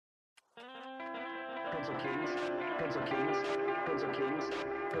Pencil Kings, Pencil Kings, Pencil Kings,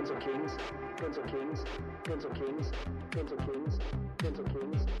 Pencil Kings, Pencil Kings, Pencil Kings, Pencil Kings, Pencil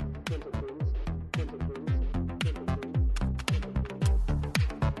Kings, Pencil Kings, Pencil Kings, Pencil Kings.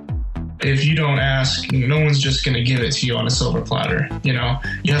 If you don't ask, no one's just going to give it to you on a silver platter. You know,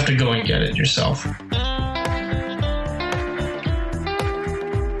 you have to go and get it yourself.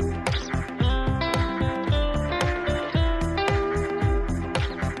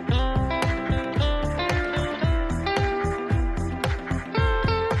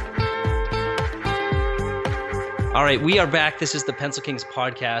 All right, we are back. This is the Pencil Kings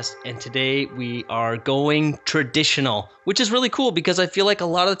podcast, and today we are going traditional, which is really cool because I feel like a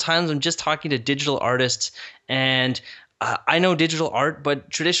lot of the times I'm just talking to digital artists, and I know digital art, but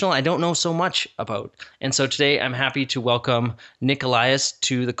traditional I don't know so much about. And so today I'm happy to welcome Nick Elias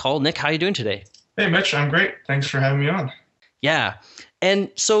to the call. Nick, how are you doing today? Hey, Mitch, I'm great. Thanks for having me on. Yeah. And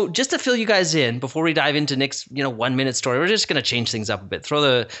so just to fill you guys in, before we dive into Nick's 1 minute story, we're just going to change things up a bit,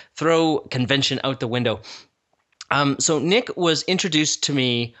 throw convention out the window. So Nick was introduced to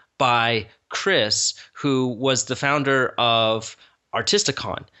me by Chris, who was the founder of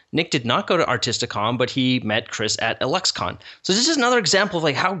Artisticon. Nick did not go to Artisticon, but he met Chris at EluxCon. So this is another example of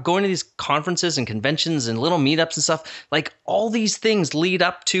like how going to these conferences and conventions and little meetups and stuff, like all these things lead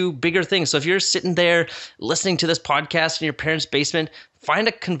up to bigger things. So if you're sitting there listening to this podcast in your parents' basement, find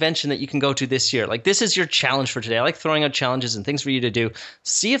a convention that you can go to this year. Like this is your challenge for today. I like throwing out challenges and things for you to do.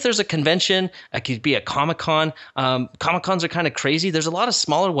 See if there's a convention. It could be a Comic-Con. Comic-Cons are kind of crazy. There's a lot of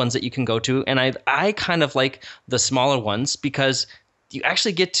smaller ones that you can go to. And I kind of like the smaller ones because you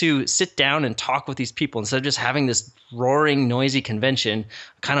actually get to sit down and talk with these people instead of just having this roaring, noisy convention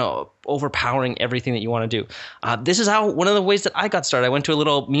kind of overpowering everything that you want to do. This is one of the ways that I got started. I went to a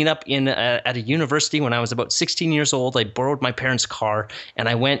little meetup at a university when I was about 16 years old. I borrowed my parents' car, and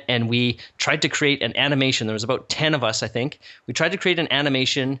I went and we tried to create an animation. There was about 10 of us, I think. We tried to create an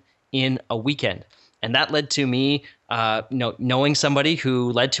animation in a weekend. And that led to me, knowing somebody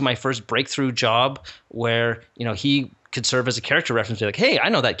who led to my first breakthrough job where, he could serve as a character reference. Be like, hey, I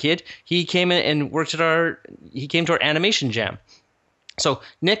know that kid. He came in and worked he came to our animation jam. So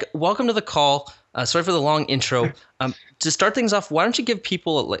Nick, welcome to the call. Sorry for the long intro. To start things off, why don't you give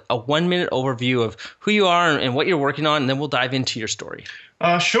people a 1 minute overview of who you are and what you're working on, and then we'll dive into your story.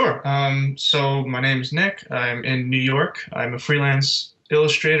 Sure. So my name is Nick. I'm in New York. I'm a freelance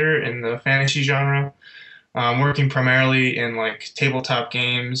illustrator in the fantasy genre. I'm working primarily in like tabletop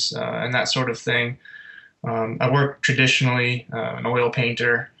games and that sort of thing. I work traditionally an oil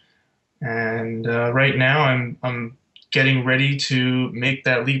painter, and right now I'm getting ready to make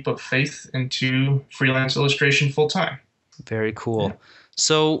that leap of faith into freelance illustration full time. Very cool. Yeah.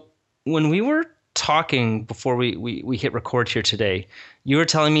 So when we were talking before we hit record here today, you were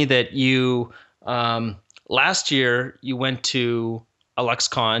telling me that you last year you went to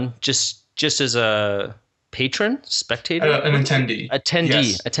EluxCon just as a patron, spectator, an attendee.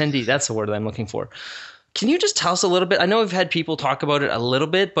 Yes. Attendee. That's the word I'm looking for. Can you just tell us a little bit? I know we've had people talk about it a little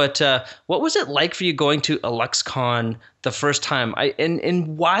bit, but what was it like for you going to EluxCon the first time?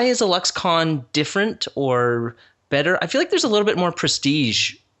 And why is EluxCon different or better? I feel like there's a little bit more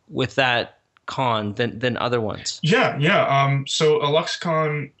prestige with that con than other ones. Yeah. So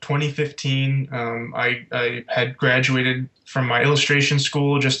EluxCon 2015, I had graduated from my illustration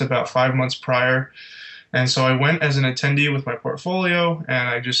school just about 5 months prior. And so I went as an attendee with my portfolio, and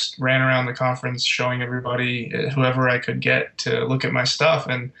I just ran around the conference showing everybody, whoever I could get to look at my stuff.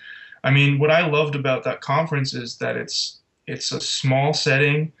 And I mean, what I loved about that conference is that it's a small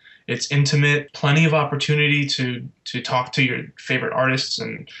setting, it's intimate, plenty of opportunity to talk to your favorite artists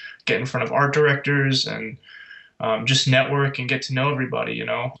and get in front of art directors and just network and get to know everybody.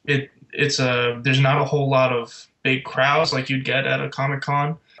 There's not a whole lot of big crowds like you'd get at a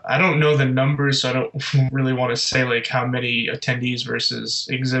Comic-Con. I don't know the numbers, so I don't really want to say like how many attendees versus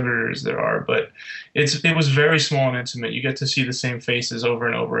exhibitors there are, but it was very small and intimate. You get to see the same faces over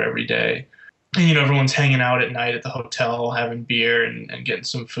and over every day. And, everyone's hanging out at night at the hotel, having beer and getting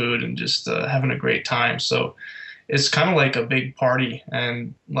some food and just having a great time. So it's kind of like a big party.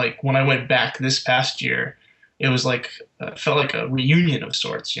 And like when I went back this past year, it was like, felt like a reunion of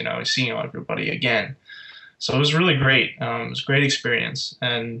sorts, seeing everybody again. So it was really great. It was a great experience.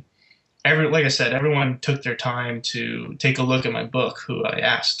 And like I said, everyone took their time to take a look at my book, who I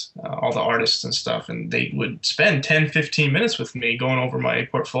asked, all the artists and stuff, and they would spend 10, 15 minutes with me going over my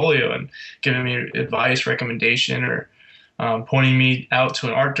portfolio and giving me advice, recommendation, or pointing me out to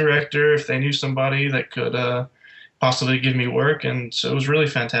an art director if they knew somebody that could possibly give me work. And so it was really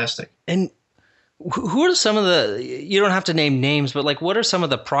fantastic. And Who are some of the, you don't have to name names, but like what are some of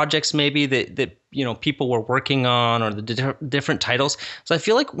the projects maybe that people were working on, or the different titles? So I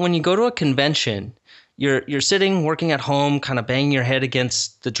feel like when you go to a convention, you're sitting working at home, kind of banging your head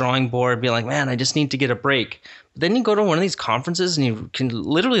against the drawing board, being like, man, I just need to get a break. But then you go to one of these conferences and you can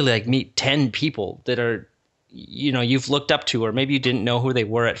literally like meet 10 people that are, you've looked up to, or maybe you didn't know who they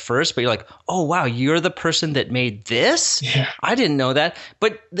were at first, but you're like, oh wow, you're the person that made this. Yeah. I didn't know that.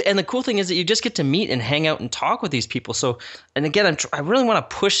 And the cool thing is that you just get to meet and hang out and talk with these people. So, and again, I really want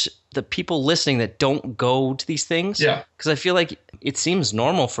to push the people listening that don't go to these things. Yeah. Because I feel like it seems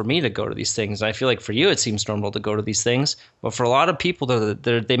normal for me to go to these things. And I feel like for you, it seems normal to go to these things. But for a lot of people,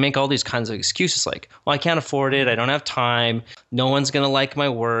 they make all these kinds of excuses like, well, I can't afford it. I don't have time. No one's going to like my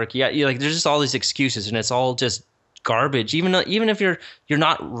work. Yeah. Like there's just all these excuses, and it's all just garbage. Even if you're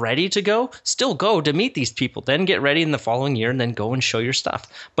not ready to go, still go to meet these people, then get ready in the following year and then go and show your stuff.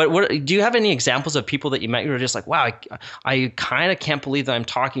 But do you have any examples of people that you met who were just like, wow, I kind of can't believe that I'm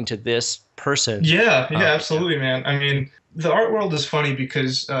talking to this person? Yeah, absolutely, man. I mean, the art world is funny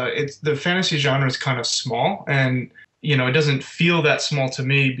because it's the fantasy genre is kind of small, and it doesn't feel that small to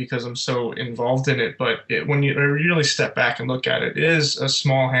me because I'm so involved in it. But when you really step back and look at it, it is a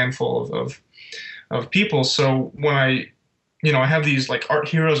small handful of people. So when I have these like art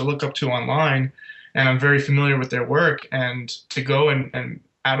heroes I look up to online, and I'm very familiar with their work, and to go and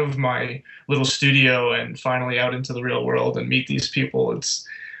out of my little studio and finally out into the real world and meet these people,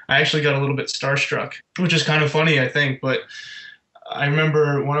 I actually got a little bit starstruck, which is kind of funny, I think. But I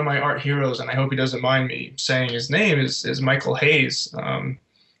remember one of my art heroes, and I hope he doesn't mind me saying his name, is Michael Hayes.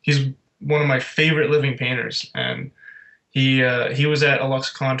 He's one of my favorite living painters, and he was at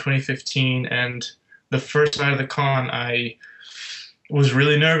AluxCon 2015, and the first night of the con, I was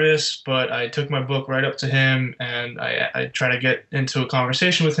really nervous, but I took my book right up to him, and I tried to get into a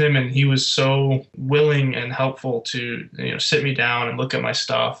conversation with him, and he was so willing and helpful to sit me down and look at my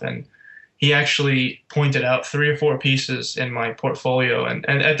stuff. And he actually pointed out 3 or 4 pieces in my portfolio, and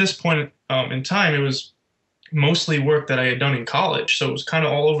at this point in time, it was mostly work that I had done in college, so it was kind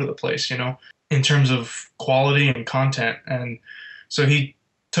of all over the place, in terms of quality and content. And so he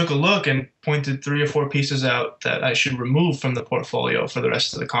took a look and pointed 3 or 4 pieces out that I should remove from the portfolio for the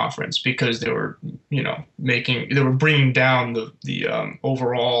rest of the conference because they were, they were bringing down the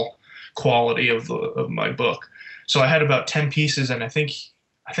overall quality of my book. So I had about 10 pieces, and I think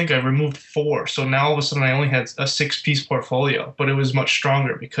I removed 4. So now all of a sudden I only had a 6-piece portfolio, but it was much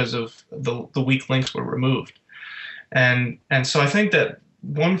stronger because of the weak links were removed. And so I think that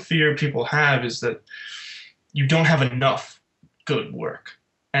one fear people have is that you don't have enough good work.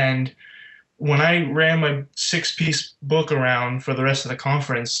 And when I ran my 6-piece book around for the rest of the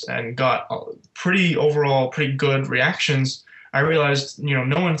conference and got pretty good reactions, I realized,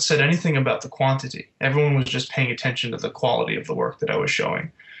 no one said anything about the quantity. Everyone was just paying attention to the quality of the work that I was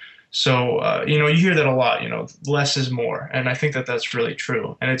showing. So, you hear that a lot, less is more. And I think that that's really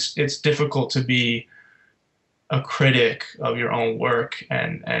true. And it's difficult to be a critic of your own work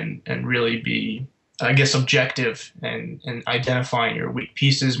and really be, I guess, objective and identifying your weak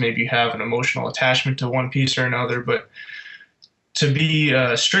pieces. Maybe you have an emotional attachment to one piece or another, but to be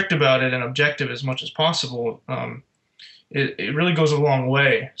strict about it and objective as much as possible, it really goes a long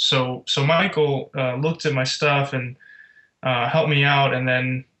way. So Michael looked at my stuff and helped me out, and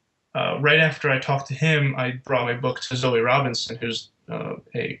then right after I talked to him, I brought my book to Zoe Robinson, who's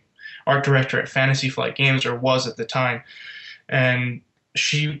a art director at Fantasy Flight Games, or was at the time, and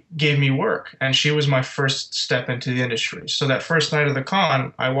she gave me work, and she was my first step into the industry. So that first night of the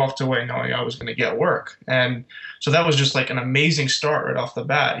con, I walked away knowing I was going to get work. And so that was just like an amazing start right off the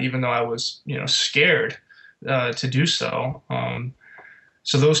bat, even though I was, scared to do so.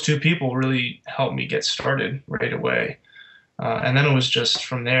 So those 2 people really helped me get started right away. And then it was just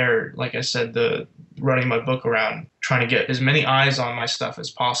from there, like I said, the running my book around, trying to get as many eyes on my stuff as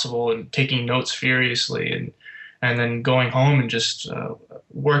possible and taking notes furiously, and then going home and just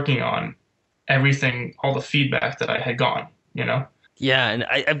working on everything, all the feedback that I had gotten, Yeah, and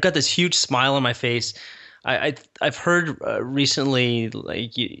I've got this huge smile on my face. I've heard recently,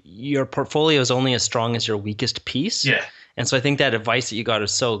 like, your portfolio is only as strong as your weakest piece. Yeah. And so I think that advice that you got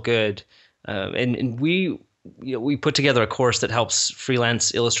is so good. And we put together a course that helps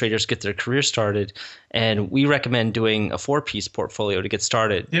freelance illustrators get their career started, and we recommend doing a 4-piece portfolio to get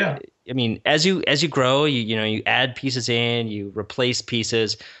started. Yeah. I mean, as you grow, you add pieces in, you replace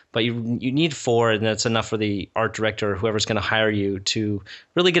pieces, but you need 4, and that's enough for the art director or whoever's going to hire you to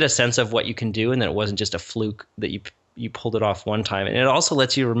really get a sense of what you can do, and that it wasn't just a fluke that you pulled it off one time. And it also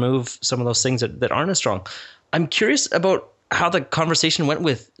lets you remove some of those things that aren't as strong. I'm curious about how the conversation went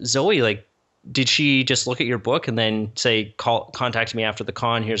with Zoe. Like, did she just look at your book and then say, contact me after the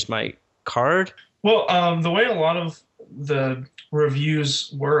con, here's my card? Well, the way a lot of the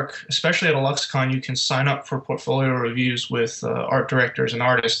reviews work, especially at AlluxeCon, you can sign up for portfolio reviews with art directors and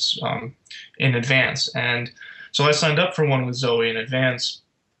artists in advance. And so I signed up for one with Zoe in advance.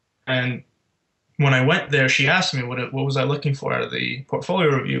 And when I went there, she asked me what was I looking for out of the portfolio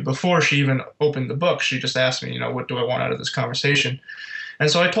review. Before she even opened the book, she just asked me, what do I want out of this conversation? And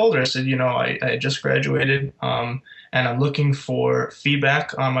so I told her, I said, I had just graduated, and I'm looking for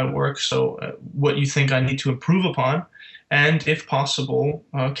feedback on my work. So what you think I need to improve upon, and if possible,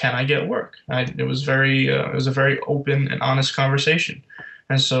 can I get work? It was a very open and honest conversation.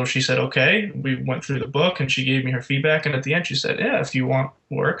 And so she said, okay. We went through the book, and she gave me her feedback. And at the end, she said, yeah, if you want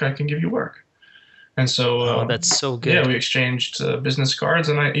work, I can give you work. And so that's so good. Yeah, we exchanged business cards,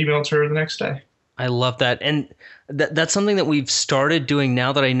 and I emailed her the next day. I love that. And that's something that we've started doing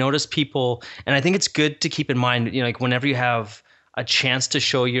now that I notice people, and I think it's good to keep in mind, like whenever you have a chance to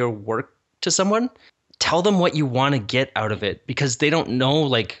show your work to someone, tell them what you want to get out of it, because they don't know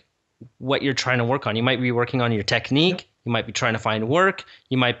like what you're trying to work on. You might be working on your technique. Yep. You might be trying to find work.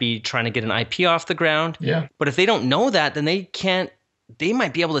 You might be trying to get an IP off the ground. Yeah. But if they don't know that, then they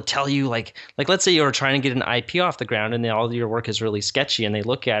might be able to tell you like let's say you're trying to get an IP off the ground and all your work is really sketchy, and they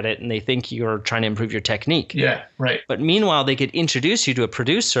look at it and they think you're trying to improve your technique. Yeah, right. But meanwhile, they could introduce you to a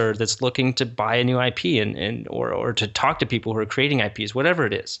producer that's looking to buy a new IP or to talk to people who are creating IPs, whatever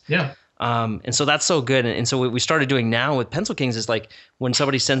it is. Yeah. And so that's so good. And so what we started doing now with Pencil Kings is like when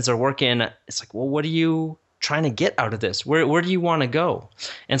somebody sends their work in, it's like, well, what are you trying to get out of this? Where do you want to go?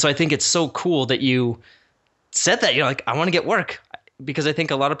 And so I think it's so cool that you said that. You're like, I want to get work. Because I think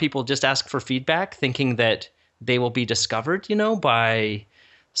a lot of people just ask for feedback thinking that they will be discovered, by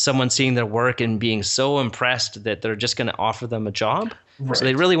someone seeing their work and being so impressed that they're just going to offer them a job. Right. So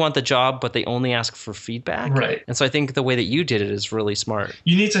they really want the job, but they only ask for feedback. Right. And so I think the way that you did it is really smart.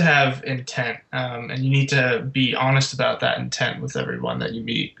 You need to have intent, and you need to be honest about that intent with everyone that you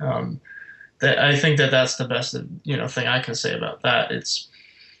meet. I think that's the best, thing I can say about that.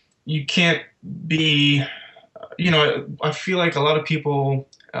 You can't be... I feel like a lot of people,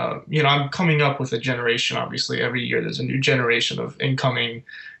 I'm coming up with a generation, obviously. Every year there's a new generation of incoming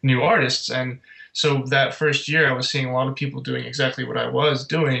new artists. And so that first year I was seeing a lot of people doing exactly what I was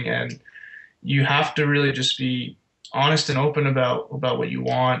doing. And you have to really just be honest and open about what you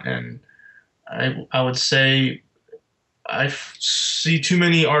want. And I would say I see too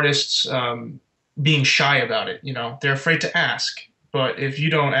many artists being shy about it. They're afraid to ask. But if you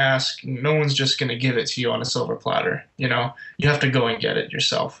don't ask, no one's just going to give it to you on a silver platter. You have to go and get it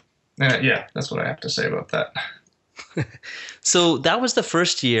yourself. Yeah, that's what I have to say about that. So that was the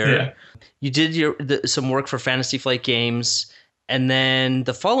first year. Yeah. You did some work for Fantasy Flight Games, and then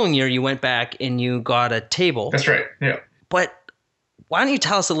the following year you went back and you got a table. That's right. Yeah. But why don't you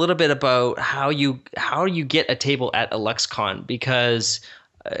tell us a little bit about how you get a table at AlluxeCon? Because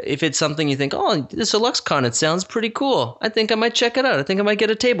if it's something you think, oh, this AlluxeCon, it sounds pretty cool, I think I might check it out. I think I might get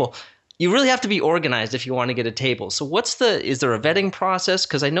a table. You really have to be organized if you want to get a table. So is there a vetting process?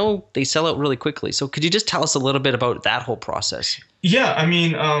 Because I know they sell out really quickly. So could you just tell us a little bit about that whole process? Yeah, I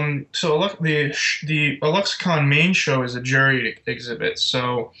mean, so the AlluxeCon main show is a juried exhibit.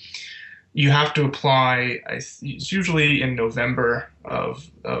 So you have to apply. It's usually in November of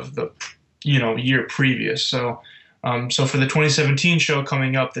the year previous. So for the 2017 show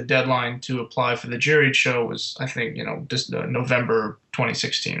coming up, the deadline to apply for the juried show was, I think, just November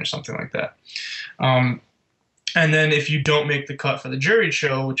 2016 or something like that. And then if you don't make the cut for the juried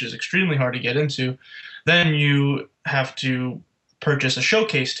show, which is extremely hard to get into, then you have to purchase a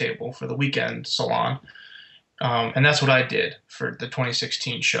showcase table for the weekend salon. And that's what I did for the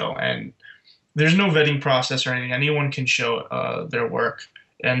 2016 show. And there's no vetting process or anything. Anyone can show their work.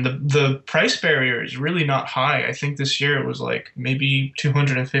 And the price barrier is really not high. I think this year it was like maybe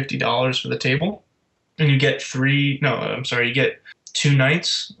 $250 for the table. And you get you get 2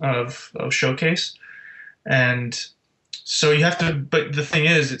 nights of showcase. And so you have to, but the thing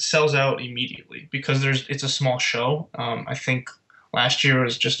is, it sells out immediately because it's a small show. I think last year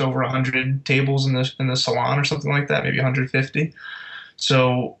was just over 100 tables in the salon or something like that, maybe 150.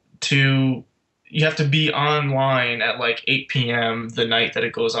 So you have to be online at like 8 p.m. the night that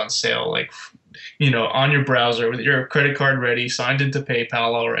it goes on sale, like, on your browser with your credit card ready, signed into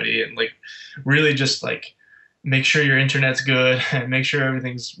PayPal already, and like really just like make sure your internet's good and make sure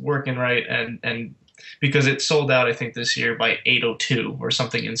everything's working right. And because it sold out, I think this year by 8:02 or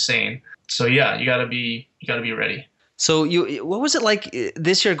something insane. So yeah, you gotta be ready. So what was it like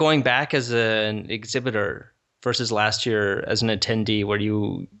this year going back as an exhibitor? versus last year as an attendee where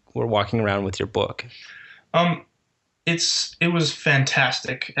you were walking around with your book? Um, it was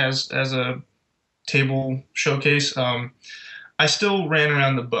fantastic as a table showcase. I still ran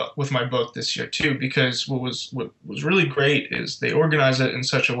around the book with my book this year too, because what was really great is they organize it in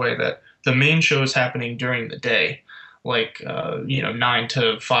such a way that the main show is happening during the day, like 9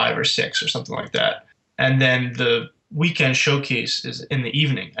 to 5 or 6 or something like that, and then the weekend showcase is in the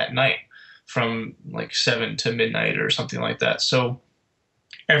evening at night from like 7 to midnight or something like that. So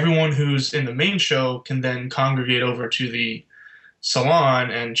everyone who's in the main show can then congregate over to the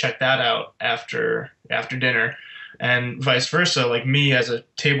salon and check that out after dinner, and vice versa. Like me as a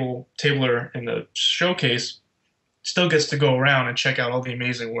tabler in the showcase still gets to go around and check out all the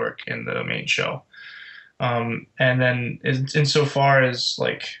amazing work in the main show. And then insofar as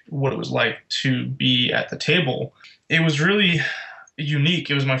like what it was like to be at the table, it was really unique.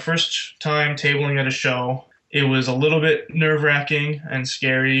 It was my first time tabling at a show. It was a little bit nerve-wracking and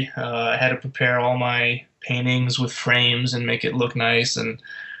scary. I had to prepare all my paintings with frames and make it look nice, and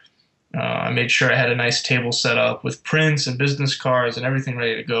I made sure I had a nice table set up with prints and business cards and everything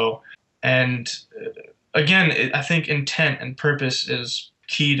ready to go. And again, I think intent and purpose is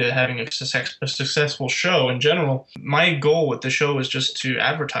key to having a successful show in general. My goal with the show was just to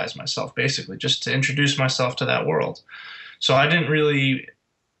advertise myself, basically, just to introduce myself to that world. So I didn't really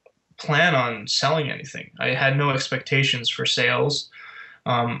plan on selling anything. I had no expectations for sales.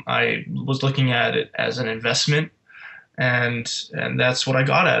 I was looking at it as an investment, and that's what I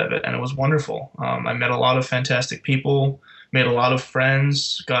got out of it, and it was wonderful. I met a lot of fantastic people, made a lot of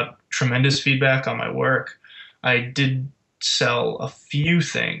friends, got tremendous feedback on my work. I did sell a few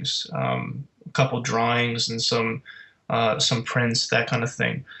things, a couple drawings and some prints, that kind of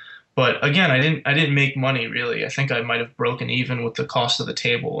thing. But again, I didn't make money really. I think I might have broken even with the cost of the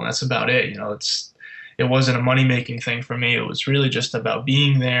table, and that's about it. It wasn't a money-making thing for me. It was really just about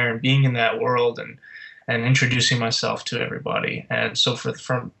being there and being in that world and introducing myself to everybody. And so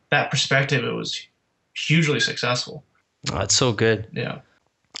from that perspective, it was hugely successful. Oh, that's so good. Yeah.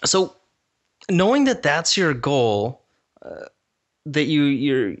 So knowing that that's your goal, that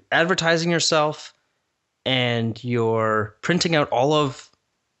you're advertising yourself and you're printing out all of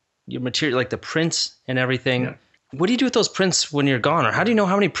your material, like the prints and everything. Yeah. What do you do with those prints when you're gone? Or how do you know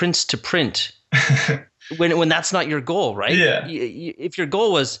how many prints to print when that's not your goal, right? Yeah. If your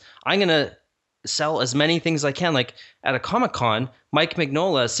goal was, I'm going to sell as many things as I can, like at a Comic-Con, Mike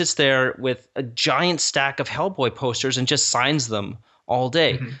Mignola sits there with a giant stack of Hellboy posters and just signs them all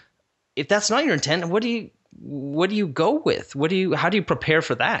day. Mm-hmm. If that's not your intent, what do you go with? How do you prepare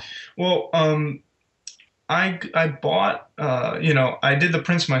for that? Well, I bought, I did the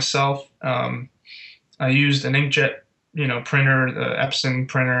prints myself. I used an inkjet, printer, the Epson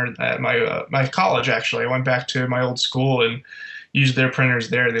printer at my college. Actually, I went back to my old school and used their printers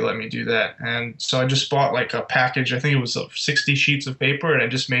there. They let me do that, and so I just bought like a package. I think it was 60 sheets of paper, and I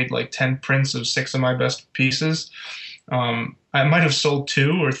just made like 10 prints of 6 of my best pieces. I might have sold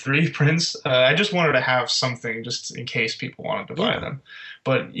 2 or 3 prints. I just wanted to have something just in case people wanted to buy them.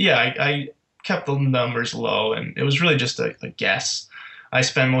 But yeah, I kept the numbers low, and it was really just a guess. I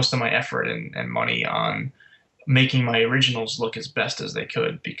spent most of my effort and money on making my originals look as best as they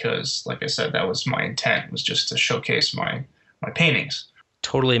could, because like I said, that was my intent, was just to showcase my paintings.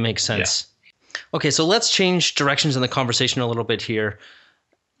 Totally makes sense. Yeah. Okay, so let's change directions in the conversation a little bit here.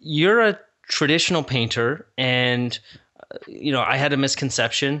 You're a traditional painter, and I had a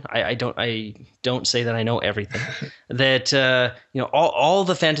misconception. I don't say that I know everything. That all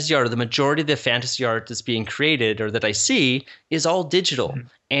the fantasy art, or the majority of the fantasy art that's being created or that I see, is all digital. Mm-hmm.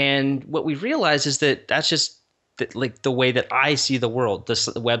 And what we realize is that that's just like the way that I see the world. The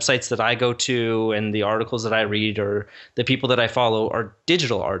websites that I go to and the articles that I read or the people that I follow are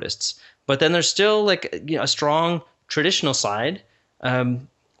digital artists. But then there's still like a strong traditional side.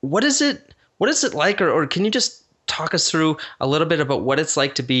 What is it like, or can you just talk us through a little bit about what it's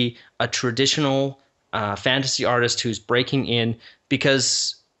like to be a traditional fantasy artist who's breaking in?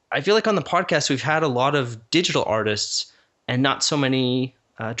 Because I feel like on the podcast we've had a lot of digital artists and not so many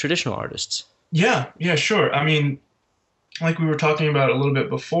traditional artists. Yeah, sure. I mean, like we were talking about a little bit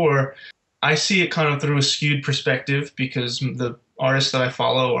before, I see it kind of through a skewed perspective because the artists that I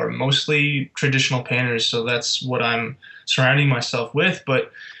follow are mostly traditional painters, so that's what I'm surrounding myself with.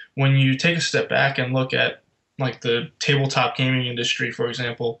 But when you take a step back and look at like the tabletop gaming industry, for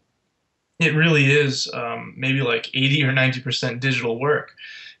example, it really is maybe like 80 or 90% digital work.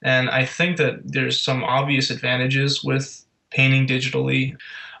 And I think that there's some obvious advantages with painting digitally.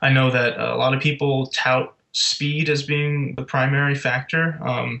 I know that a lot of people tout speed as being the primary factor.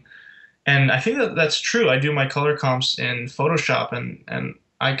 And I think that that's true. I do my color comps in Photoshop, and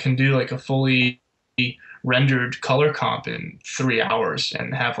I can do like a fully rendered color comp in 3 hours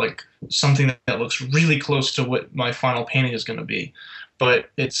and have like something that looks really close to what my final painting is going to be. But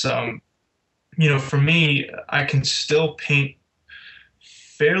it's for me, I can still paint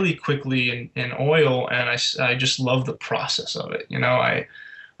fairly quickly in oil, and I just love the process of it.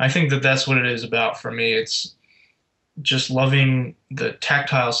 I think that that's what it is about for me. It's just loving the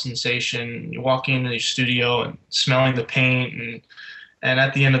tactile sensation. You walk into the studio and smelling the paint, and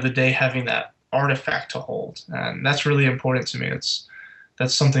at the end of the day, having that artifact to hold, and that's really important to me.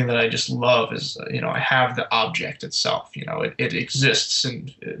 That's something that I just love. Is I have the object itself. It exists,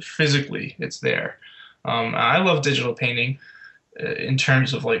 and physically it's there. I love digital painting in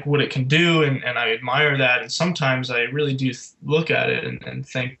terms of like what it can do, and I admire that. And sometimes I really do look at it and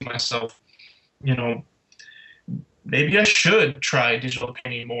think to myself, you know, maybe I should try digital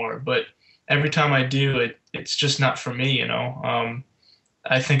painting more. But every time I do it, it's just not for me.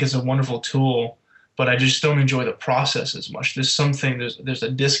 I think it's a wonderful tool, but I just don't enjoy the process as much. There's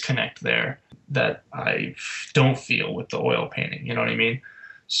a disconnect there that I don't feel with the oil painting. You know what I mean?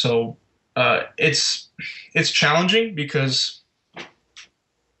 So it's challenging because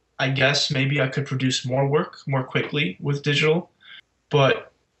I guess maybe I could produce more work more quickly with digital,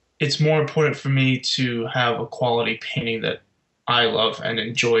 but it's more important for me to have a quality painting that I love and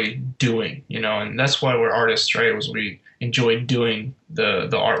enjoy doing. And that's why we're artists, right? Was we enjoy doing the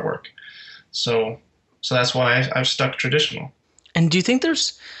artwork. So that's why I've stuck traditional. And do you think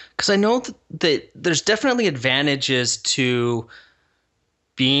because I know that there's definitely advantages to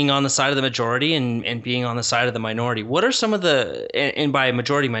being on the side of the majority and being on the side of the minority. What are some of and by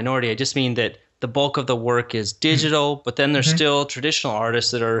majority minority, I just mean that the bulk of the work is digital, but then there's still traditional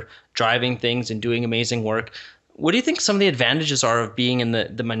artists that are driving things and doing amazing work. What do you think some of the advantages are of being in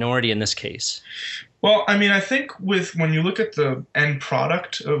the minority in this case? Well, I mean, I think when you look at the end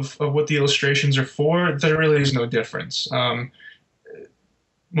product of what the illustrations are for, there really is no difference.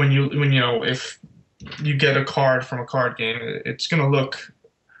 If you get a card from a card game, it's going to look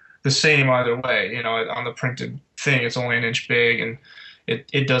the same either way. On the printed thing, it's only an inch big and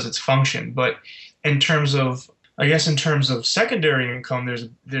it does its function. But in terms of secondary income,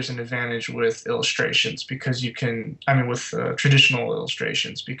 there's an advantage with illustrations because with traditional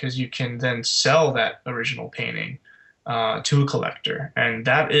illustrations, because you can then sell that original painting to a collector, and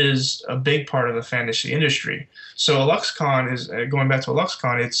that is a big part of the fantasy industry. So AlluxCon is going back to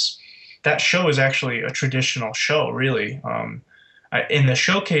AlluxCon. That show is actually a traditional show, really. In the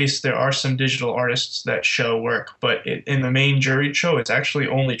showcase, there are some digital artists that show work, but in the main juried show, it's actually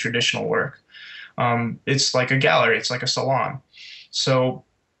only traditional work. It's like a gallery, it's like a salon. So,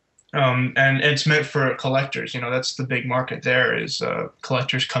 and it's meant for collectors. That's the big market there is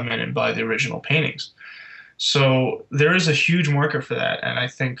collectors come in and buy the original paintings. So there is a huge market for that, and I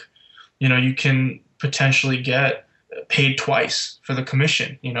think, you can potentially get paid twice for the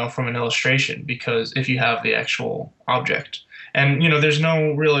commission, from an illustration, because if you have the actual object. And, there's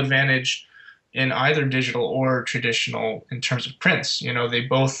no real advantage in either digital or traditional in terms of prints. They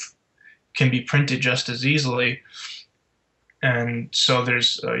both can be printed just as easily. And so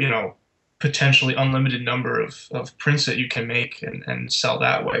there's, potentially unlimited number of prints that you can make and sell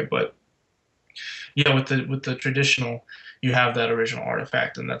that way. But yeah, with the traditional, you have that original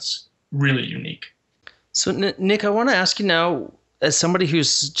artifact, and that's really unique. So Nick, I want to ask you now, as somebody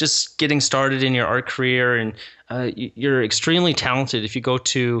who's just getting started in your art career, and you're extremely talented. If you go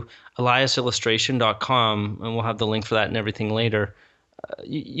to eliasillustration.com, and we'll have the link for that and everything later,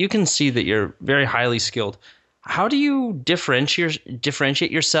 you can see that you're very highly skilled. How do you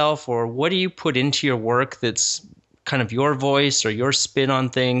differentiate yourself, or what do you put into your work that's kind of your voice or your spin on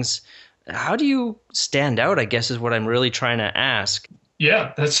things? How do you stand out, I guess, is what I'm really trying to ask.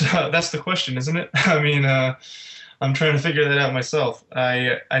 Yeah, that's the question, isn't it? I mean, I'm trying to figure that out myself.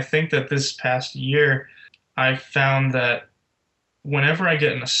 I think that this past year, I found that whenever I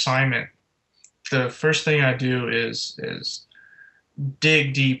get an assignment, the first thing I do is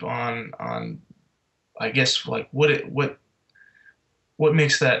dig deep on I guess like what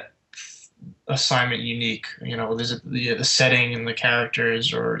makes that assignment unique. Is it the setting and the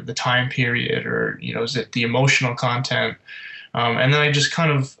characters, or the time period, or is it the emotional content? And then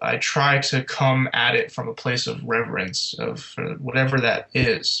I try to come at it from a place of reverence for whatever that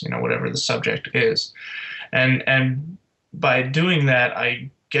is, whatever the subject is. And by doing that, I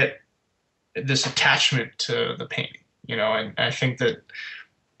get this attachment to the painting, and I think that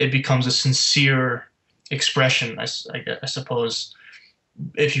it becomes a sincere expression, I suppose,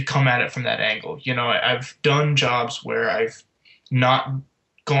 if you come at it from that angle. I've done jobs where I've not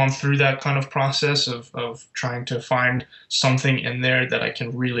gone through that kind of process of trying to find something in there that I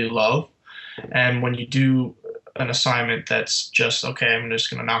can really love. And when you do an assignment that's just, okay, I'm just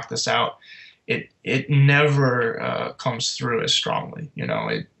going to knock this out, it never comes through as strongly.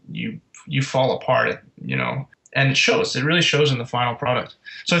 You fall apart, and it shows. It really shows in the final product.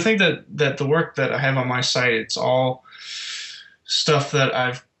 So I think that the work that I have on my site, it's all stuff that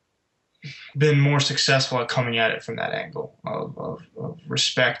I've been more successful at coming at it from that angle of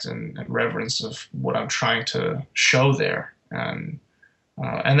respect and reverence of what I'm trying to show there. And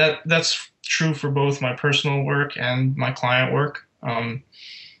that's true for both my personal work and my client work.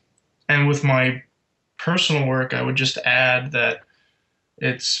 And with my personal work, I would just add that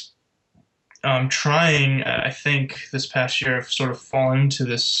it's trying, I think this past year I've sort of fallen into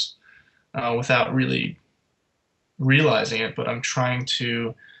this without really realizing it, but I'm trying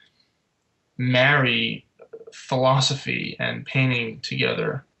to marry philosophy and painting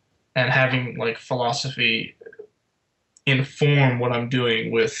together, and having like philosophy inform what I'm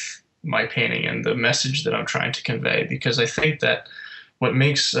doing with my painting and the message that I'm trying to convey. Because I think that what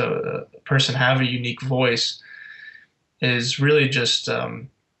makes a person have a unique voice is really just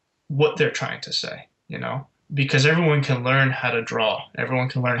what they're trying to say, because everyone can learn how to draw, everyone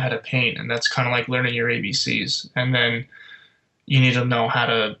can learn how to paint, and that's kind of like learning your ABCs. And then you need to know how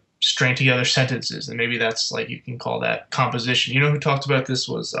to string together sentences, and maybe that's like, you can call that composition. Who talked about this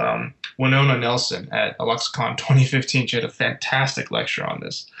was Winona Nelson at AlluxCon 2015. She had a fantastic lecture on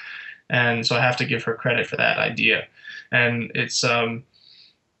this, and so I have to give her credit for that idea. And it's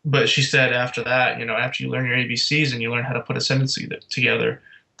but she said after that, after you learn your ABCs and you learn how to put a sentence together,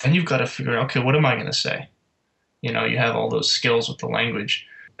 then you've got to figure out, okay, what am I going to say? You have all those skills with the language.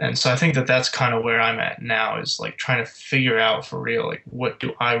 And so I think that that's kind of where I'm at now, is like trying to figure out for real, like, what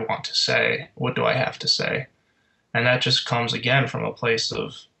do I want to say? What do I have to say? And that just comes again from a place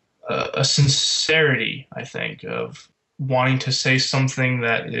of a sincerity, I think, of wanting to say something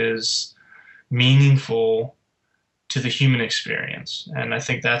that is meaningful to the human experience. And I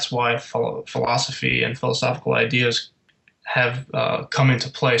think that's why philosophy and philosophical ideas have come into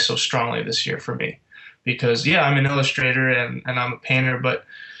play so strongly this year for me. Because, yeah, I'm an illustrator and I'm a painter, but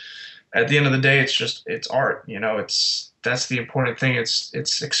at the end of the day, it's art. That's the important thing.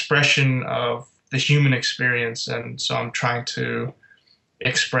 It's expression of the human experience, and so I'm trying to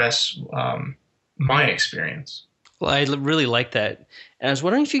express my experience. Well, I really like that. And I was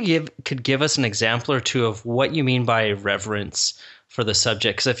wondering if you could give us an example or two of what you mean by reverence for the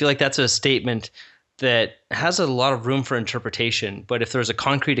subject, because I feel like that's a statement that has a lot of room for interpretation. But if there's a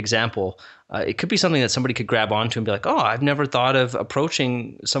concrete example, it could be something that somebody could grab onto and be like, oh, I've never thought of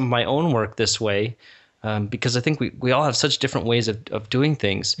approaching some of my own work this way, because I think we all have such different ways of doing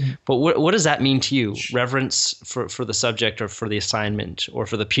things. Mm-hmm. But what does that mean to you? Reverence for the subject or for the assignment or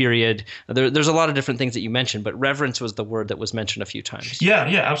for the period? There's a lot of different things that you mentioned, but reverence was the word that was mentioned a few times. Yeah,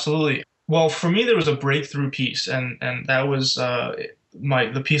 absolutely. Well, for me, there was a breakthrough piece, and that was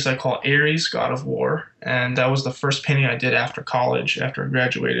the piece I call Ares, God of War, and that was the first painting I did after college, after I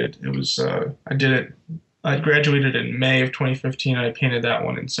graduated. It was I graduated in May of 2015, and I painted that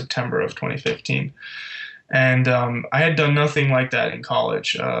one in September of 2015. And I had done nothing like that in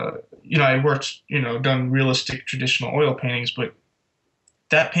college. I worked, done realistic traditional oil paintings, but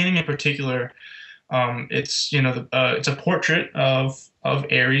that painting in particular, it's a portrait of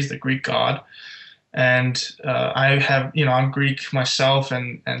Ares, the Greek god. And I have, I'm Greek myself,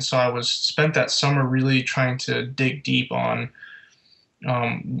 and so I spent that summer really trying to dig deep on,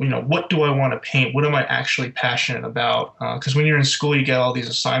 what do I want to paint? What am I actually passionate about? Because when you're in school, you get all these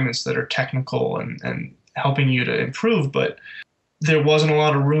assignments that are technical and helping you to improve, but there wasn't a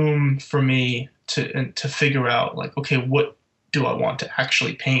lot of room for me to figure out, like, okay, what do I want to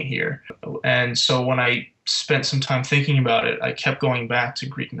actually paint here? And so when I spent some time thinking about it, I kept going back to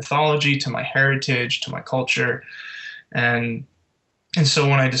Greek mythology, to my heritage, to my culture. And so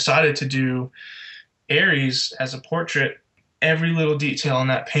when I decided to do Ares as a portrait, every little detail in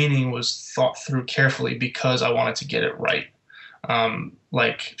that painting was thought through carefully because I wanted to get it right.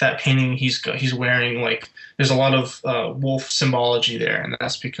 Like that painting, he's wearing, like, there's a lot of wolf symbology there, and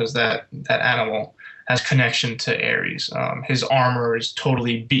that's because that animal has connection to Ares. His armor is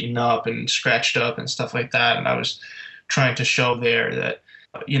totally beaten up and scratched up and stuff like that. And I was trying to show there that,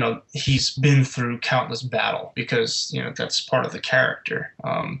 he's been through countless battle because, that's part of the character.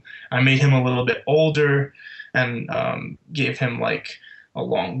 I made him a little bit older and gave him like a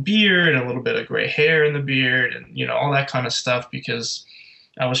long beard and a little bit of gray hair in the beard and, all that kind of stuff, because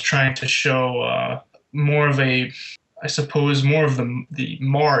I was trying to show more of the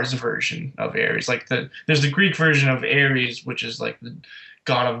Mars version of Ares. Like there's the Greek version of Ares, which is like the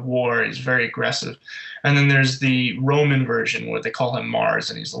god of war. He's very aggressive. And then there's the Roman version where they call him Mars,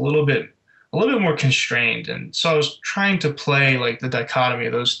 and he's a little bit more constrained. And so I was trying to play like the dichotomy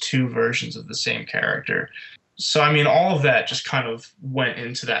of those two versions of the same character. So, I mean, all of that just kind of went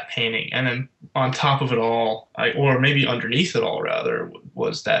into that painting. And then on top of it all, or maybe underneath it all, rather,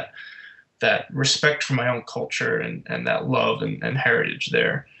 was that respect for my own culture and that love and heritage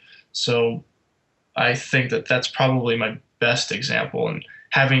there. So I think that that's probably my best example. And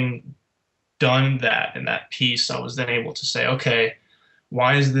having done that in that piece, I was then able to say, okay,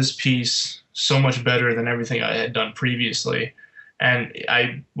 why is this piece so much better than everything I had done previously? And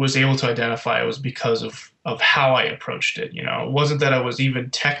I was able to identify it was because of how I approached it. You know, it wasn't that I was even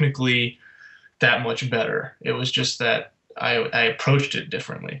technically that much better. It was just that I approached it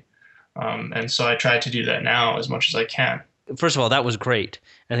differently. And so I try to do that now as much as I can. First of all, that was great.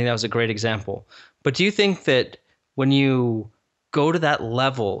 I think that was a great example. But do you think that when you go to that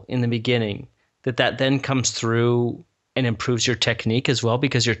level in the beginning, that then comes through and improves your technique as well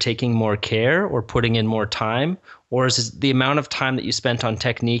because you're taking more care or putting in more time? Or is it the amount of time that you spent on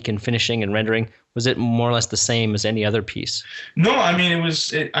technique and finishing and rendering, was it more or less the same as any other piece? No, I mean,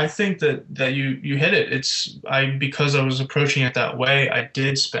 I think that you hit it. Because I was approaching it that way, I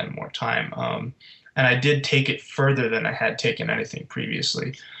did spend more time. And I did take it further than I had taken anything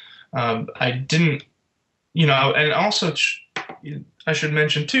previously. I didn't, and also I should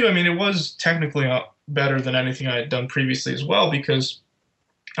mention too, I mean, it was technically better than anything I had done previously as well, because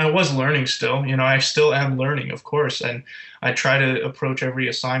I was learning still. I still am learning, of course, and I try to approach every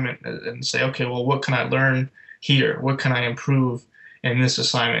assignment and say, okay, well, what can I learn here? What can I improve in this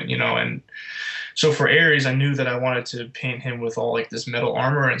assignment? And so for Ares, I knew that I wanted to paint him with all like this metal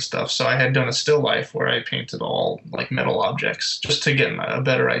armor and stuff. So I had done a still life where I painted all like metal objects just to get a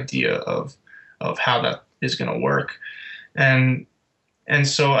better idea of how that is going to work. And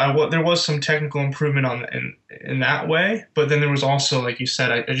so there was some technical improvement in that way, but then there was also, like you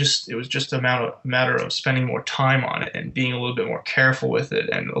said, it was just a matter of spending more time on it and being a little bit more careful with it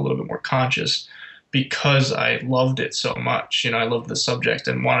and a little bit more conscious, because I loved it so much. I loved the subject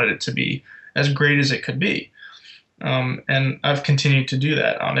and wanted it to be as great as it could be. And I've continued to do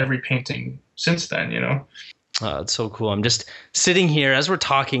that on every painting since then. Oh, it's so cool. I'm just sitting here as we're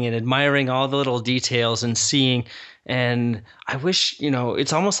talking and admiring all the little details and seeing. And I wish,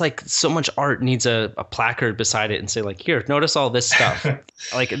 it's almost like so much art needs a placard beside it and say, like, here, notice all this stuff.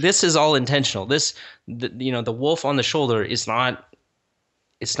 Like, this is all intentional. The wolf on the shoulder is not,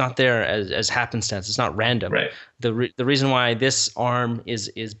 it's not there as happenstance. It's not random. Right. The reason why this arm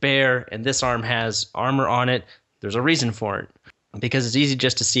is bare and this arm has armor on it, there's a reason for it. Because it's easy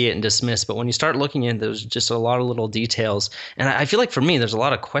just to see it and dismiss. But when you start looking in, there's just a lot of little details. And I feel like for me, there's a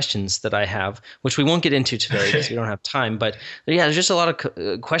lot of questions that I have, which we won't get into today because we don't have time. But yeah, there's just a lot of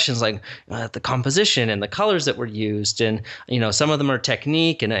questions like the composition and the colors that were used. And, some of them are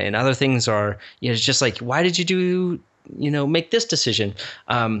technique and other things are, it's just like, why did you do, make this decision?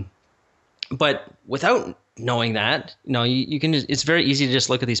 But without knowing that, you can it's very easy to just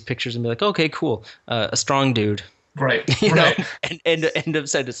look at these pictures and be like, okay, cool. A strong dude. Right. Right. And end of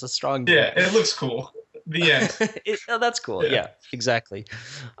sentence, a strong dude. Yeah, it looks cool. The end. That's cool. Yeah, exactly.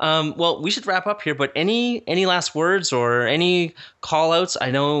 Well, we should wrap up here, but any last words or any call outs?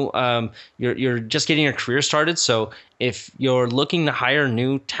 I know you're just getting your career started, so if you're looking to hire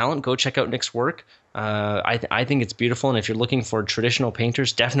new talent, go check out Nick's work. I think it's beautiful, and if you're looking for traditional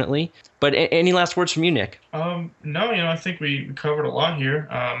painters, definitely. But any last words from you, Nick? No, I think we covered a lot here.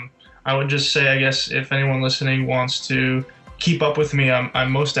 I would just say, I guess, if anyone listening wants to keep up with me,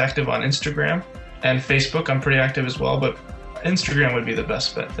 I'm most active on Instagram and Facebook. I'm pretty active as well, but Instagram would be the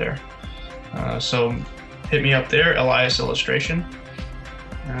best bet there. So hit me up there, Elias Illustration,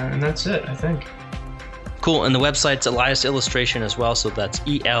 and that's it, I think. Cool, and the website's Elias Illustration as well, so that's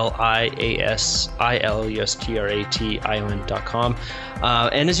ELIASILUSTRATION.com.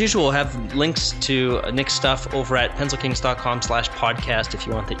 And as usual, we'll have links to Nick's stuff over at pencilkings.com/podcast if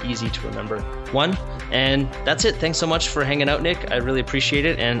you want the easy to remember one. And that's it. Thanks so much for hanging out, Nick. I really appreciate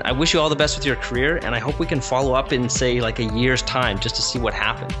it, and I wish you all the best with your career, and I hope we can follow up in, say, like a year's time just to see what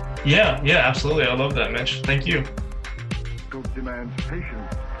happened. Yeah, absolutely. I love that, Mitch. Thank you. Scope demands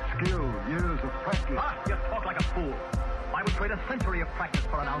patience, skill, years of practice. You talk like a fool. I would trade a century of practice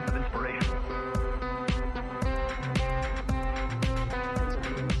for an ounce of inspiration.